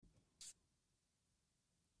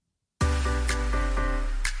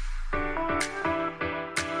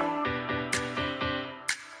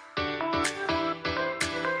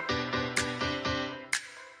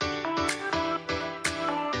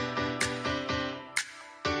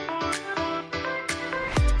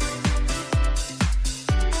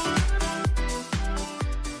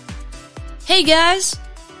Hey guys,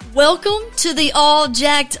 welcome to the All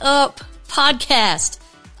Jacked Up podcast.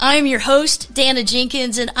 I am your host, Dana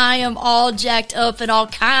Jenkins, and I am all jacked up in all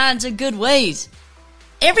kinds of good ways.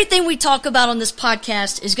 Everything we talk about on this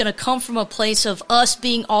podcast is going to come from a place of us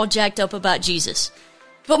being all jacked up about Jesus.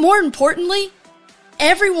 But more importantly,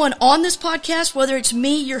 everyone on this podcast, whether it's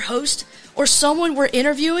me, your host, or someone we're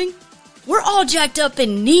interviewing, we're all jacked up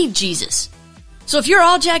and need Jesus. So if you're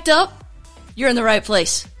all jacked up, you're in the right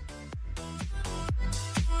place.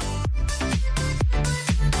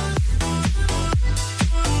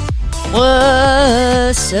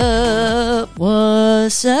 What's up,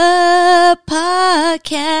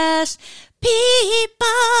 podcast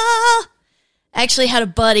people? Actually had a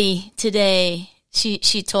buddy today. She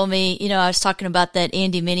told me, I was talking about that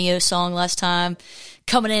Andy Mineo song last time,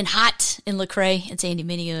 coming in hot in Lecrae. It's Andy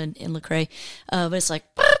Mineo in Lecrae. But it's like,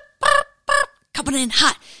 coming in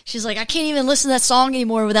hot. She's like, I can't even listen to that song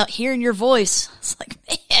anymore without hearing your voice. It's like,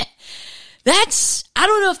 man, I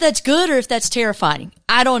don't know if that's good or if that's terrifying.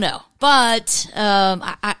 I don't know. But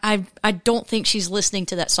I don't think she's listening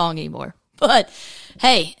to that song anymore. But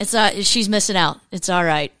hey, she's missing out. It's all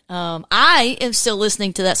right. I am still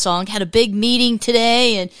listening to that song. Had a big meeting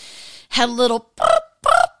today and had a little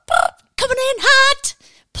coming in hot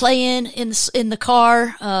playing in the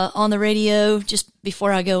car on the radio just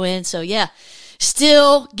before I go in. So yeah,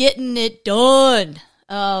 still getting it done.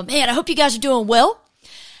 Man, I hope you guys are doing well.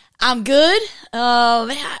 I'm good.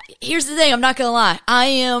 Here's the thing. I'm not going to lie. I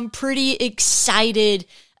am pretty excited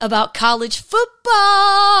about college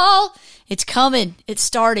football. It's coming. It's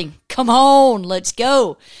starting. Come on. Let's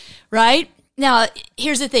go. Right? Now,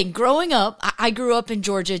 here's the thing. Growing up, I grew up in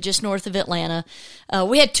Georgia, just north of Atlanta.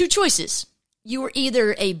 We had two choices. You were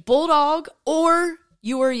either a Bulldog or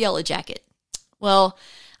you were a Yellow Jacket. Well,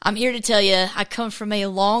 I'm here to tell you, I come from a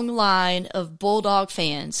long line of Bulldog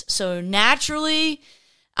fans. So naturally,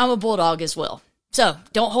 I'm a Bulldog as well. So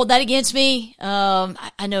don't hold that against me.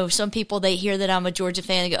 I know some people, they hear that I'm a Georgia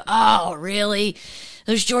fan and go, oh, really?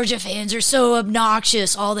 Those Georgia fans are so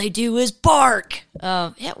obnoxious. All they do is bark.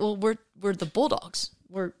 Yeah, well, we're the Bulldogs.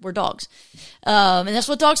 We're dogs. And that's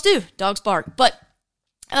what dogs do. Dogs bark. But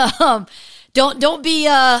don't be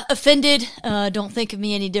offended. Don't think of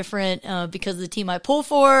me any different because of the team I pull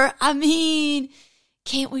for. I mean,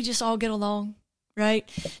 can't we just all get along? Right?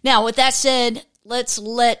 Now, with that said, let's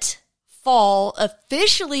let fall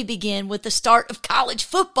officially begin with the start of college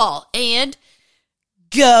football. And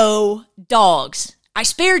go Dogs. I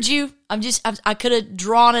spared you. I could have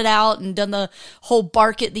drawn it out and done the whole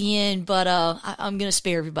bark at the end, but I'm going to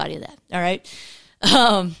spare everybody of that. All right?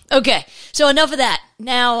 Okay, so enough of that.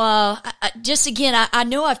 Now, I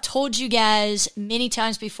know I've told you guys many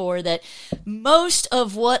times before that most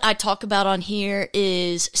of what I talk about on here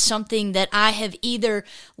is something that I have either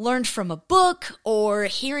learned from a book or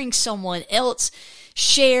hearing someone else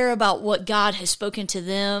share about what God has spoken to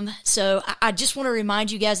them. So I just want to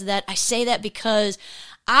remind you guys of that. I say that because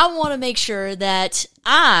I want to make sure that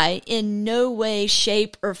I, in no way,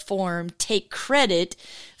 shape, or form, take credit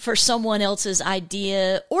for someone else's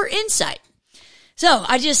idea or insight. So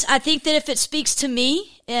I think that if it speaks to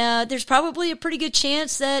me, there's probably a pretty good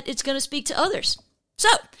chance that it's going to speak to others. So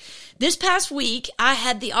this past week, I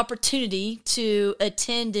had the opportunity to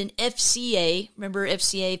attend an FCA, remember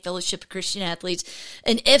FCA, Fellowship of Christian Athletes,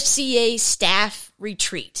 an FCA staff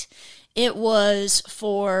retreat. It was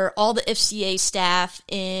for all the FCA staff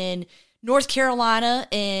in North Carolina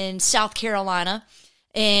and South Carolina.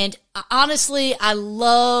 And honestly, I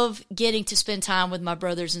love getting to spend time with my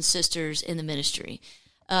brothers and sisters in the ministry.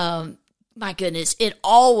 My goodness, it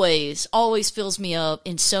always fills me up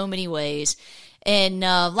in so many ways. And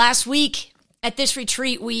last week at this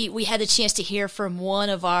retreat, we had the chance to hear from one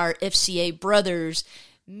of our FCA brothers,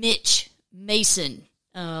 Mitch Mason.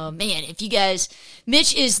 Man, if you guys,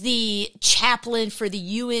 Mitch is the chaplain for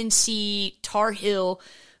the UNC Tar Heel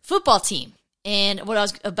football team. And what I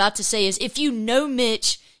was about to say is, if you know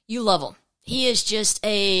Mitch, you love him. He is just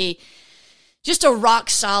a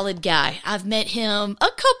rock solid guy. I've met him a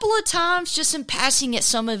couple of times just in passing at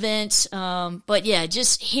some events. But yeah,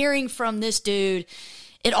 just hearing from this dude,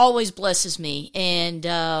 it always blesses me. And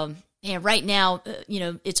right now,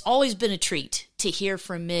 it's always been a treat to hear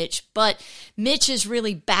from Mitch, but Mitch is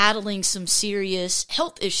really battling some serious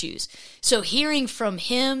health issues. So hearing from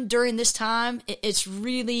him during this time, it's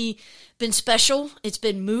really been special. It's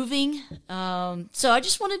been moving. So I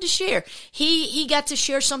just wanted to share. He got to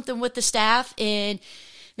share something with the staff, and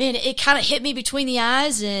man, it kind of hit me between the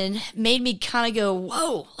eyes and made me kind of go,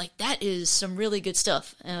 whoa, like that is some really good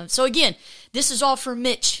stuff. So again, this is all for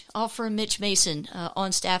Mitch Mason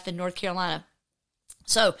on staff in North Carolina.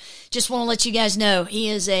 So just want to let you guys know he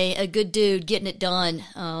is a good dude getting it done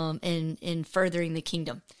in furthering the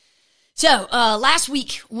kingdom. So last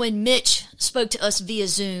week when Mitch spoke to us via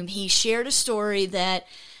Zoom, he shared a story that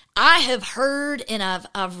I have heard and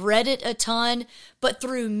I've read it a ton, but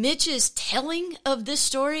through Mitch's telling of this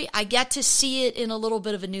story, I got to see it in a little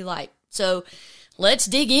bit of a new light. So let's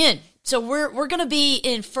dig in. So we're going to be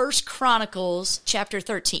in 1 Chronicles chapter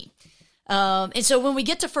 13. And so when we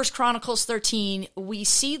get to 1 Chronicles 13, we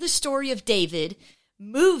see the story of David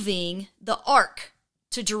moving the ark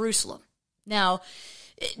to Jerusalem. Now,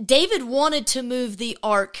 David wanted to move the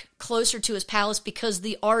ark closer to his palace because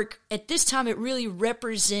the ark, at this time, it really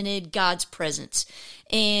represented God's presence.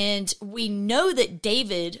 And we know that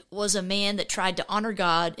David was a man that tried to honor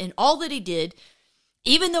God in all that he did.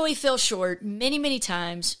 Even though he fell short many, many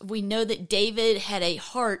times, we know that David had a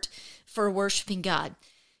heart for worshiping God.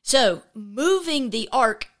 So moving the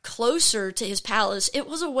ark closer to his palace, it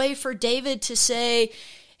was a way for David to say,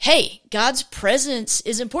 hey, God's presence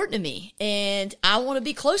is important to me, and I want to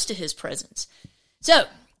be close to his presence. So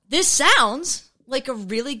this sounds like a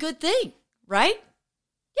really good thing, right?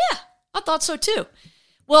 Yeah, I thought so too.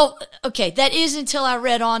 Well, okay, that is until I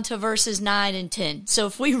read on to verses 9 and 10. So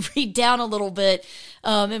if we read down a little bit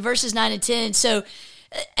in verses 9 and 10, so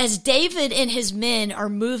as David and his men are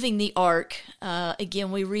moving the ark,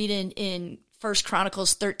 again, we read in 1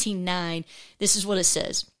 Chronicles 13:9, this is what it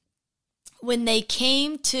says. When they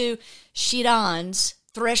came to Shidon's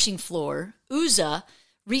threshing floor, Uzzah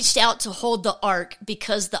reached out to hold the ark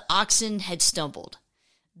because the oxen had stumbled.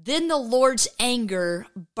 Then the Lord's anger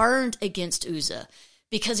burned against Uzzah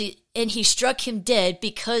because he struck him dead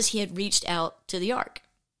because he had reached out to the ark.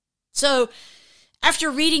 So after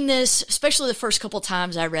reading this, especially the first couple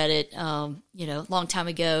times I read it, a long time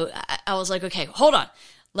ago, I was like, okay, hold on.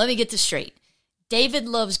 Let me get this straight. David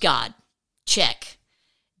loves God. Check.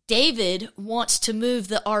 David wants to move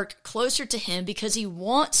the ark closer to him because he's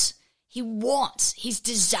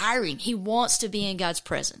desiring, he wants to be in God's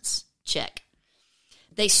presence. Check.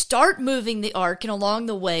 They start moving the ark, and along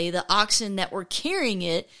the way, the oxen that were carrying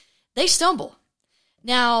it, they stumble.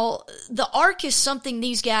 Now, the ark is something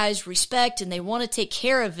these guys respect and they want to take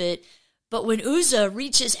care of it, but when Uzzah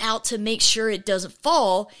reaches out to make sure it doesn't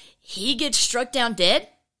fall, he gets struck down dead?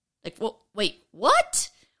 Like, well, wait, what?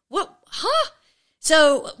 What? Huh?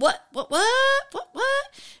 So, what?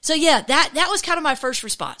 So, yeah, that was kind of my first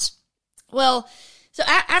response. Well, so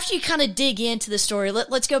after you kind of dig into the story,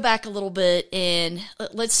 let's go back a little bit and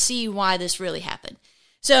let's see why this really happened.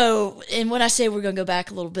 So, and when I say we're going to go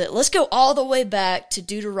back a little bit, let's go all the way back to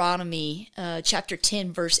Deuteronomy chapter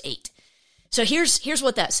 10, verse 8. So here's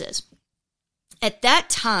what that says. At that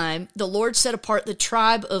time, the Lord set apart the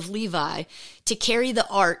tribe of Levi to carry the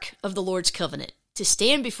ark of the Lord's covenant, to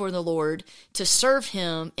stand before the Lord, to serve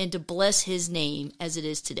him, and to bless his name as it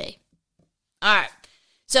is today. All right.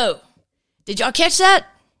 So, did y'all catch that?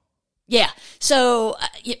 Yeah. So,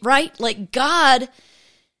 right? Like God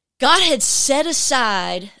had set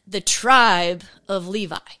aside the tribe of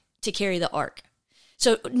Levi to carry the ark.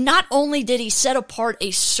 So not only did he set apart a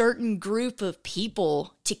certain group of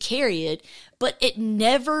people to carry it, but it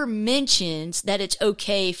never mentions that it's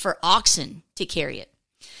okay for oxen to carry it.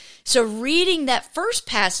 So reading that first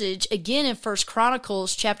passage again in 1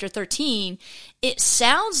 Chronicles chapter 13, it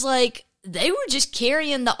sounds like they were just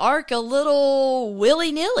carrying the ark a little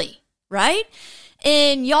willy-nilly, right?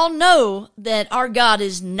 And y'all know that our God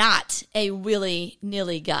is not a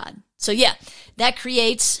willy-nilly God. So yeah, that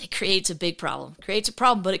creates a big problem. Creates a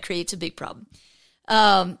problem, but it creates a big problem.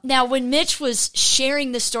 Now, when Mitch was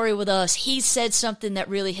sharing this story with us, he said something that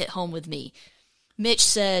really hit home with me. Mitch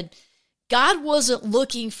said, God wasn't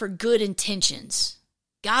looking for good intentions.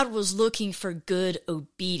 God was looking for good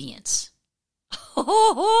obedience.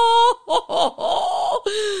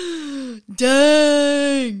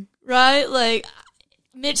 Dang, right? Like,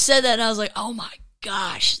 Mitch said that and I was like, oh my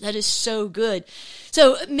gosh, that is so good.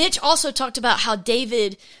 So Mitch also talked about how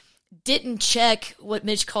David didn't check what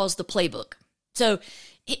Mitch calls the playbook. So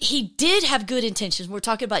he did have good intentions. We're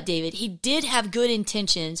talking about David. He did have good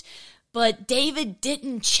intentions, but David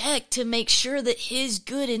didn't check to make sure that his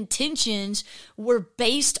good intentions were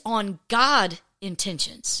based on God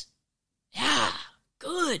intentions. Yeah,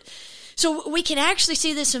 good. So we can actually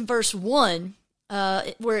see this in verse 1,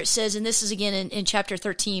 where it says, and this is again in chapter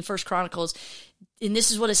 13, 1 Chronicles, and this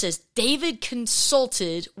is what it says, David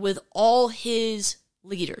consulted with all his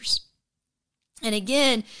leaders. And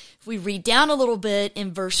again, if we read down a little bit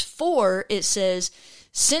in verse 4, it says,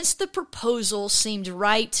 since the proposal seemed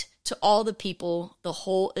right to all the people, the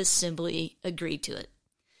whole assembly agreed to it.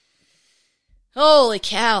 Holy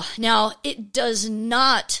cow. Now, it does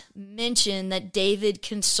not mention that David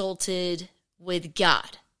consulted with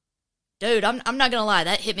God. Dude, I'm not going to lie.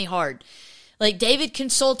 That hit me hard. Like, David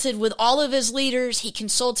consulted with all of his leaders. He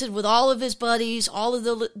consulted with all of his buddies, all of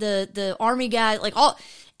the army guys, like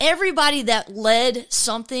everybody that led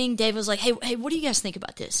something. David was like, hey, what do you guys think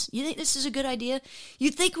about this? You think this is a good idea?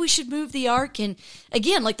 You think we should move the ark? And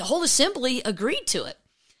again, like, the whole assembly agreed to it.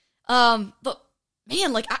 But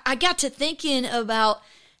man, like, I got to thinking about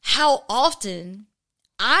how often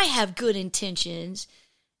I have good intentions,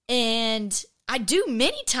 and I do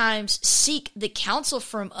many times seek the counsel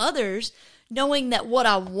from others, knowing that what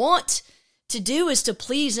I want to do is to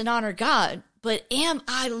please and honor God. But am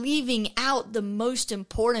I leaving out the most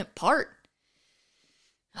important part?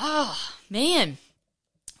 Oh, man.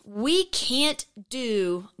 We can't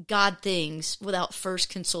do God things without first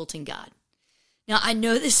consulting God. Now, I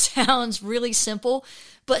know this sounds really simple,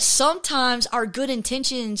 but sometimes our good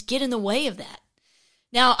intentions get in the way of that.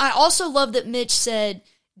 Now, I also love that Mitch said,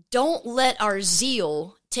 don't let our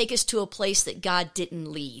zeal take us to a place that God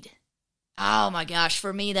didn't lead. Oh my gosh,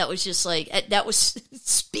 for me, that was just like, that was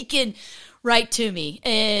speaking right to me.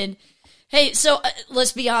 And hey, so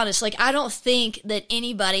let's be honest, like, I don't think that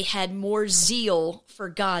anybody had more zeal for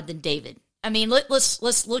God than David. I mean,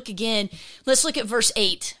 let's look again. Let's look at verse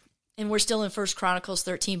 8, and we're still in 1 Chronicles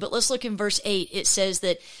 13, but let's look in verse 8. It says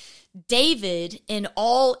that David and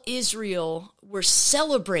all Israel were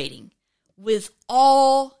celebrating with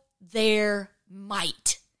all their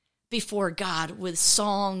might before God with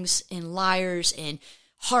songs and lyres and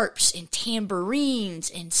harps and tambourines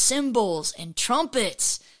and cymbals and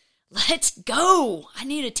trumpets. Let's go. I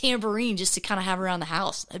need a tambourine just to kind of have around the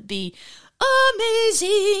house. That'd be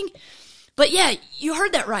amazing. But yeah, you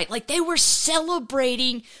heard that right. Like, they were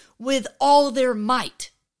celebrating with all their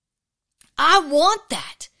might. I want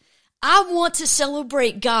that. I want to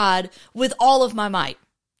celebrate God with all of my might.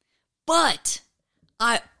 But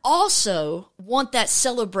I also want that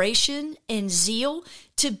celebration and zeal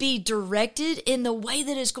to be directed in the way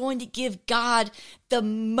that is going to give God the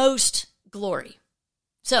most glory.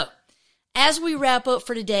 So, as we wrap up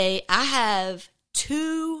for today, I have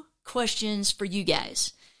 2 questions for you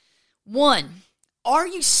guys. 1, are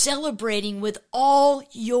you celebrating with all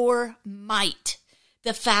your might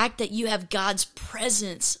the fact that you have God's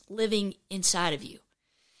presence living inside of you?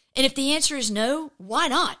 And if the answer is no, why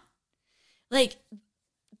not? Like,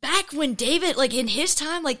 back when David, like, in his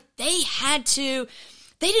time, like, they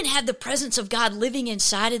didn't have the presence of God living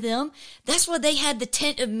inside of them. That's why they had the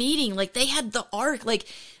tent of meeting. Like, they had the ark. Like,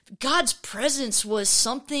 God's presence was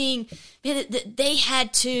something, man, that they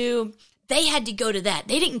had to go to that.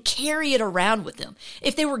 They didn't carry it around with them.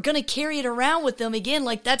 If they were going to carry it around with them, again,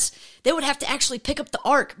 like, they would have to actually pick up the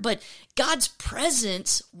ark. But God's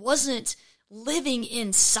presence wasn't living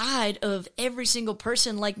inside of every single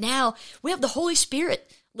person. Like, now we have the Holy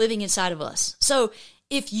Spirit living inside of us. So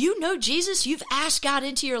if you know Jesus, you've asked God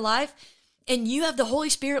into your life, and you have the Holy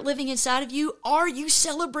Spirit living inside of you, are you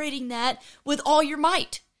celebrating that with all your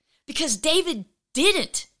might? Because David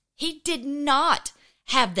didn't. He did not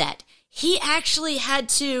have that. He actually had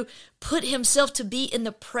to put himself to be in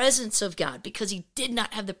the presence of God because he did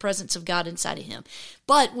not have the presence of God inside of him.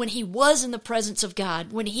 But when he was in the presence of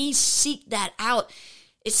God, when he seeked that out,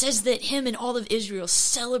 it says that him and all of Israel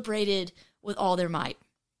celebrated with all their might.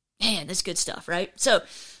 Man, that's good stuff, right? So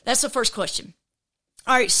that's the first question.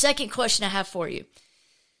 All right, second question I have for you.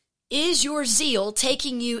 Is your zeal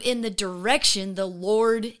taking you in the direction the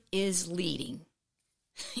Lord is leading?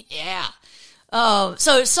 Yeah.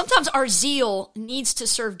 So sometimes our zeal needs to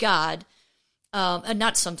serve God, and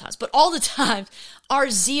not sometimes, but all the time, our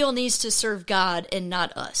zeal needs to serve God and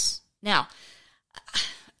not us. Now,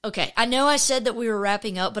 okay, I know I said that we were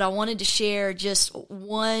wrapping up, but I wanted to share just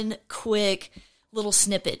one quick little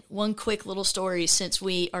snippet, one quick little story, since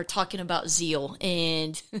we are talking about zeal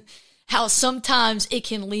and how sometimes it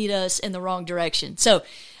can lead us in the wrong direction. So,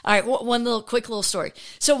 all right, one quick little story.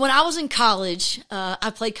 So when I was in college,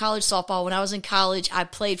 I played college softball. When I was in college, I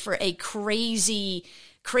played for a crazy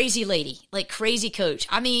lady, like crazy coach.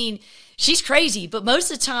 I mean, she's crazy, but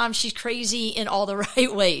most of the time she's crazy in all the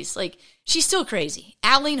right ways. Like, she's still crazy.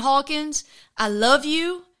 Aline Hawkins, I love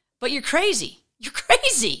you, but you're crazy. You're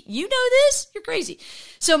crazy. You know this? You're crazy.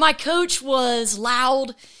 So my coach was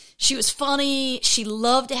loud. She was funny. She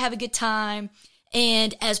loved to have a good time.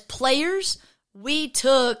 And as players, we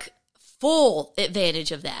took full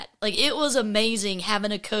advantage of that. Like, it was amazing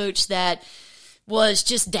having a coach that was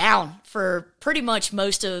just down for pretty much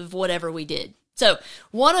most of whatever we did. So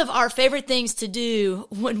one of our favorite things to do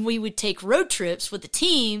when we would take road trips with the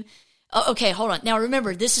team Okay, hold on. Now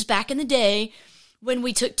remember, this is back in the day when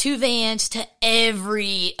we took 2 vans to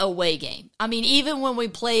every away game. I mean, even when we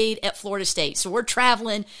played at Florida State. So we're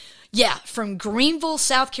traveling, from Greenville,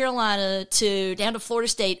 South Carolina to down to Florida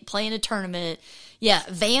State playing a tournament. Yeah,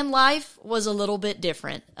 van life was a little bit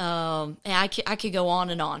different. And I could go on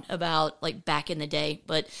and on about like back in the day,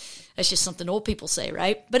 but that's just something old people say,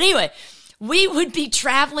 right? But anyway, we would be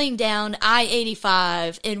traveling down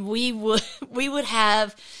I-85 and we would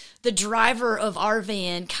have the driver of our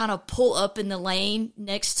van kind of pull up in the lane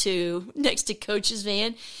next to Coach's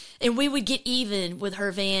van, and we would get even with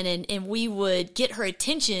her van, and we would get her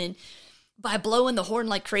attention by blowing the horn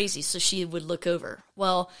like crazy so she would look over.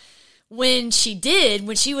 Well, when she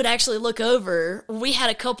would actually look over, we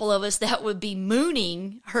had a couple of us that would be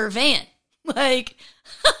mooning her van. Like,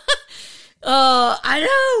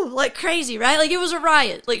 I know, like crazy, right? Like it was a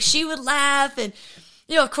riot. Like she would laugh and,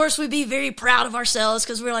 of course we'd be very proud of ourselves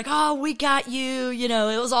because we were like, oh, we got you.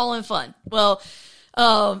 It was all in fun. Well,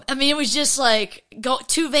 it was just like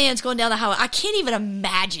 2 vans going down the highway. I can't even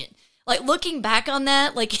imagine, like looking back on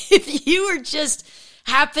that, like if you were just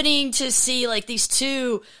happening to see like these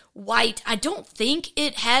 2 white, I don't think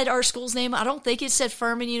it had our school's name. I don't think it said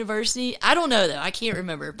Furman University. I don't know though. I can't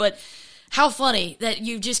remember, but how funny that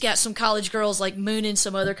you just got some college girls like mooning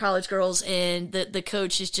some other college girls, and the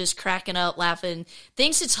coach is just cracking up, laughing,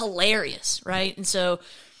 thinks it's hilarious, right? And so,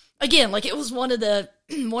 again, like it was one of the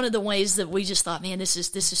ways that we just thought, man, this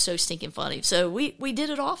is so stinking funny. So we did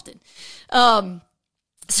it often.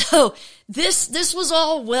 So this was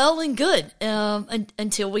all well and good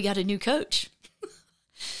until we got a new coach.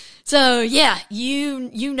 So yeah,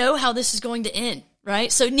 you know how this is going to end,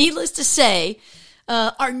 right? So needless to say,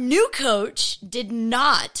 our new coach did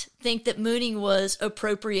not think that mooning was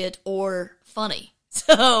appropriate or funny.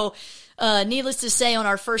 So, needless to say, on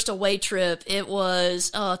our first away trip, it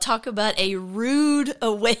was, talk about a rude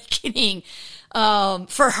awakening.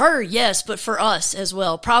 For her, yes, but for us as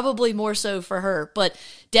well. Probably more so for her, but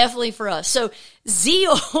definitely for us. So,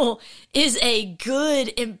 zeal is a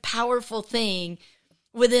good and powerful thing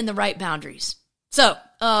within the right boundaries. So,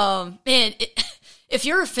 if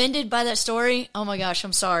you're offended by that story, oh my gosh,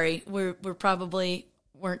 I'm sorry. We're probably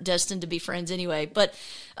weren't destined to be friends anyway. But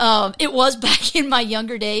it was back in my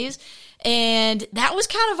younger days, and that was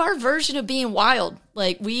kind of our version of being wild.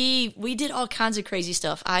 Like we did all kinds of crazy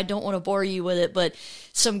stuff. I don't want to bore you with it, but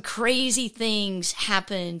some crazy things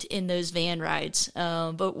happened in those van rides.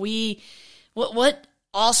 But what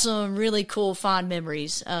awesome, really cool, fond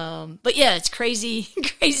memories. But yeah, it's crazy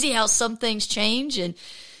how some things change and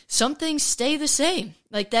some things stay the same.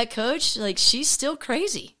 Like that coach, like she's still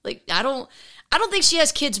crazy. Like I don't think she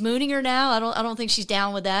has kids mooning her now. I don't think she's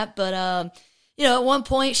down with that. But at one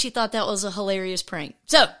point she thought that was a hilarious prank.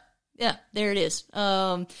 So yeah, there it is.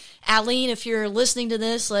 Aline, if you're listening to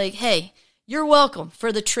this, like, hey, you're welcome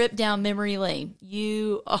for the trip down memory lane.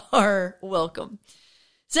 You are welcome.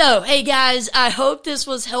 So hey guys, I hope this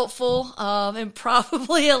was helpful and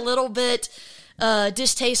probably a little bit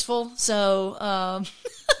distasteful. So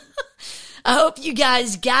I hope you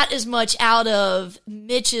guys got as much out of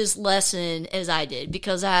Mitch's lesson as I did,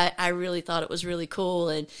 because I really thought it was really cool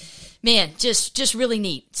and, man, just really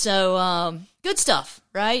neat. So good stuff,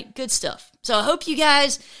 right? Good stuff. So I hope you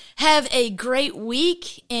guys have a great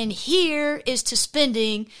week, and here is to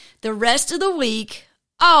spending the rest of the week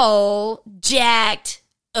all jacked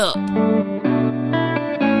up.